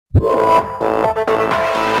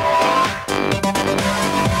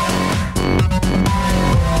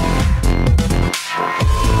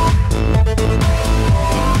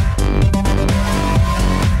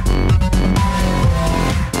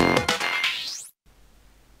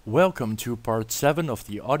Welcome to part 7 of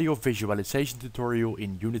the audio visualization tutorial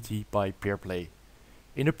in Unity by PeerPlay.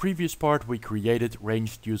 In the previous part we created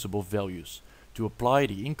ranged usable values to apply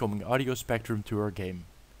the incoming audio spectrum to our game.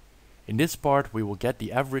 In this part we will get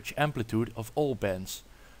the average amplitude of all bands,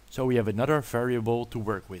 so we have another variable to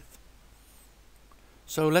work with.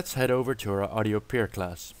 So let's head over to our audio peer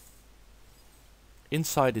class.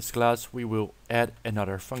 Inside this class we will add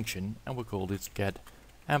another function and we'll call this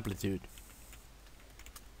getAmplitude.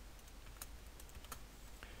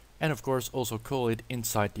 And of course also call it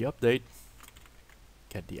inside the update,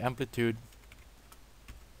 get the amplitude.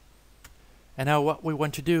 And now what we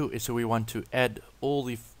want to do is we want to add all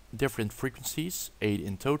the different frequencies, 8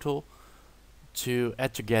 in total, to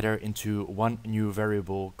add together into one new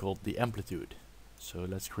variable called the amplitude. So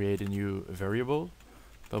let's create a new variable,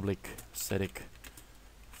 public static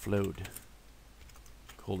float,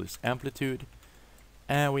 call this amplitude.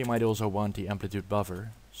 And we might also want the amplitude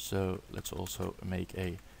buffer, so let's also make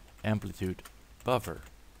a amplitude buffer.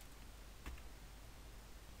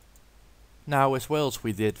 Now, as well as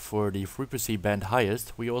we did for the frequency band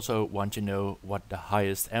highest, we also want to know what the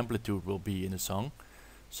highest amplitude will be in a song.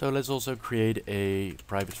 So let's also create a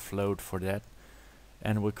private float for that,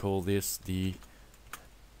 and we'll call this the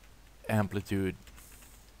amplitude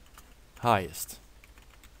highest.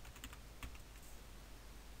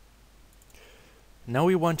 Now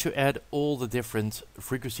we want to add all the different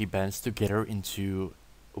frequency bands together into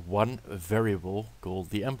one variable called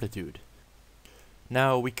the amplitude.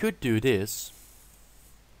 Now we could do this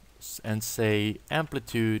and say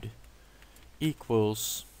amplitude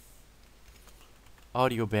equals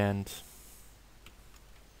audio band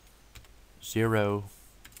 0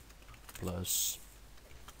 plus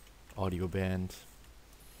audio band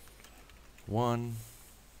 1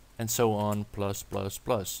 and so on plus.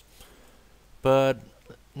 But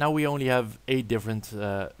now we only have 8 different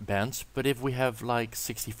bands, but if we have like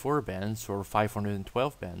 64 bands or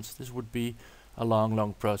 512 bands, this would be a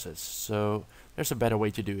long process. So there's a better way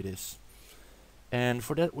to do this. And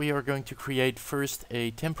for that we are going to create first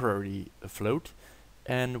a temporary float,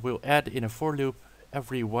 and we'll add in a for loop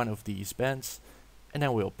every one of these bands, and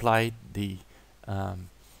then we'll apply the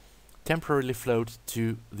temporary float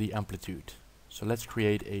to the amplitude. So let's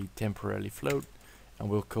create a temporary float, and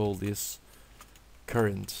we'll call this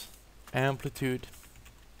current amplitude,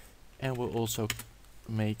 and we'll also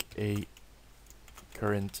make a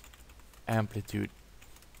current amplitude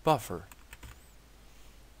buffer.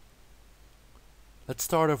 Let's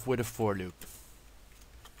start off with a for loop.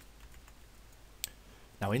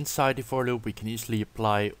 Now inside the for loop we can easily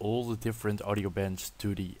apply all the different audio bands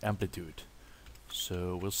to the amplitude.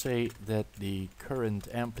 So we'll say that the current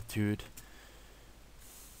amplitude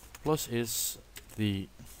plus is the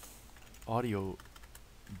audio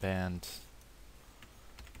band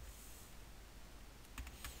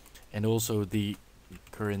and also the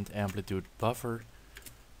current amplitude buffer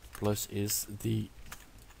plus is the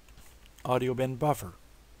audio band buffer.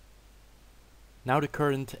 Now the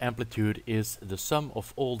current amplitude is the sum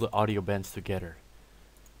of all the audio bands together,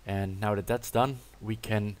 and now that that's done we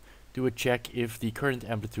can do a check if the current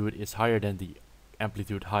amplitude is higher than the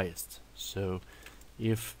amplitude highest. So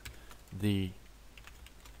if the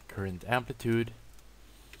current amplitude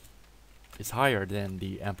is higher than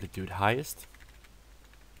the amplitude highest,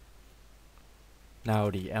 now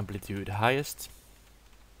the amplitude highest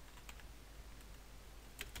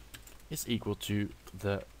is equal to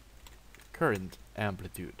the current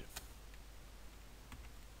amplitude.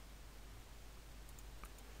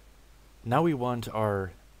 Now we want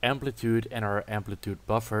our amplitude and our amplitude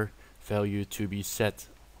buffer value to be set.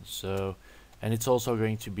 And it's also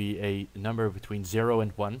going to be a number between 0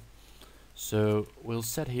 and 1. So we'll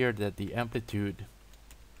set here that the amplitude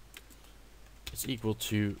is equal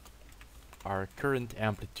to our current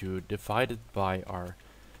amplitude divided by our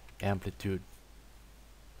amplitude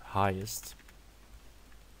highest,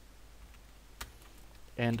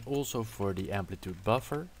 and also for the amplitude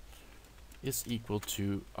buffer is equal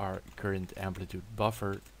to our current amplitude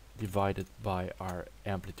buffer divided by our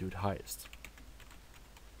amplitude highest.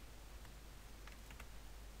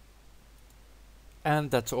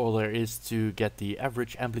 And that's all there is to get the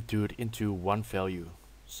average amplitude into one value.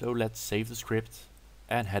 So let's save the script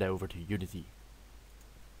and head over to Unity.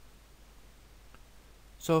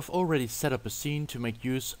 So I've already set up a scene to make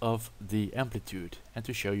use of the amplitude and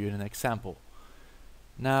to show you an example.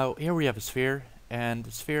 Now here we have a sphere, and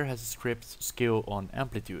the sphere has a script scale on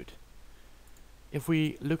amplitude. If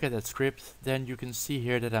we look at that script, then you can see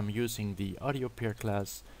here that I'm using the audio peer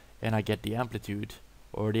class, and I get the amplitude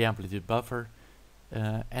or the amplitude buffer,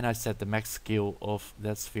 and I set the max scale of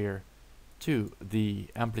that sphere to the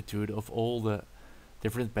amplitude of all the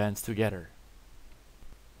different bands together.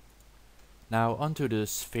 Now onto the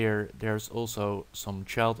sphere, there's also some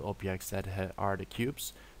child objects that are the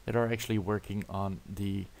cubes that are actually working on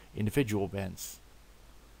the individual bands.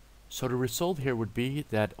 So the result here would be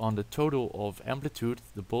that on the total of amplitude,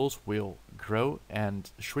 the balls will grow and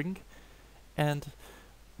shrink, and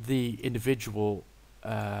the individual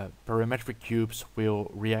parametric cubes will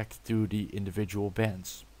react to the individual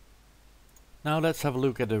bands. Now let's have a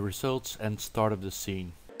look at the results and start of the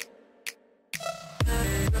scene.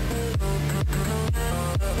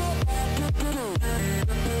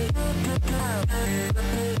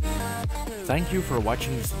 Thank you for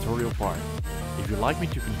watching this tutorial part. If you'd like me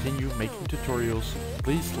to continue making tutorials,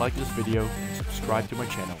 please like this video and subscribe to my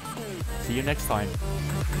channel. See you next time.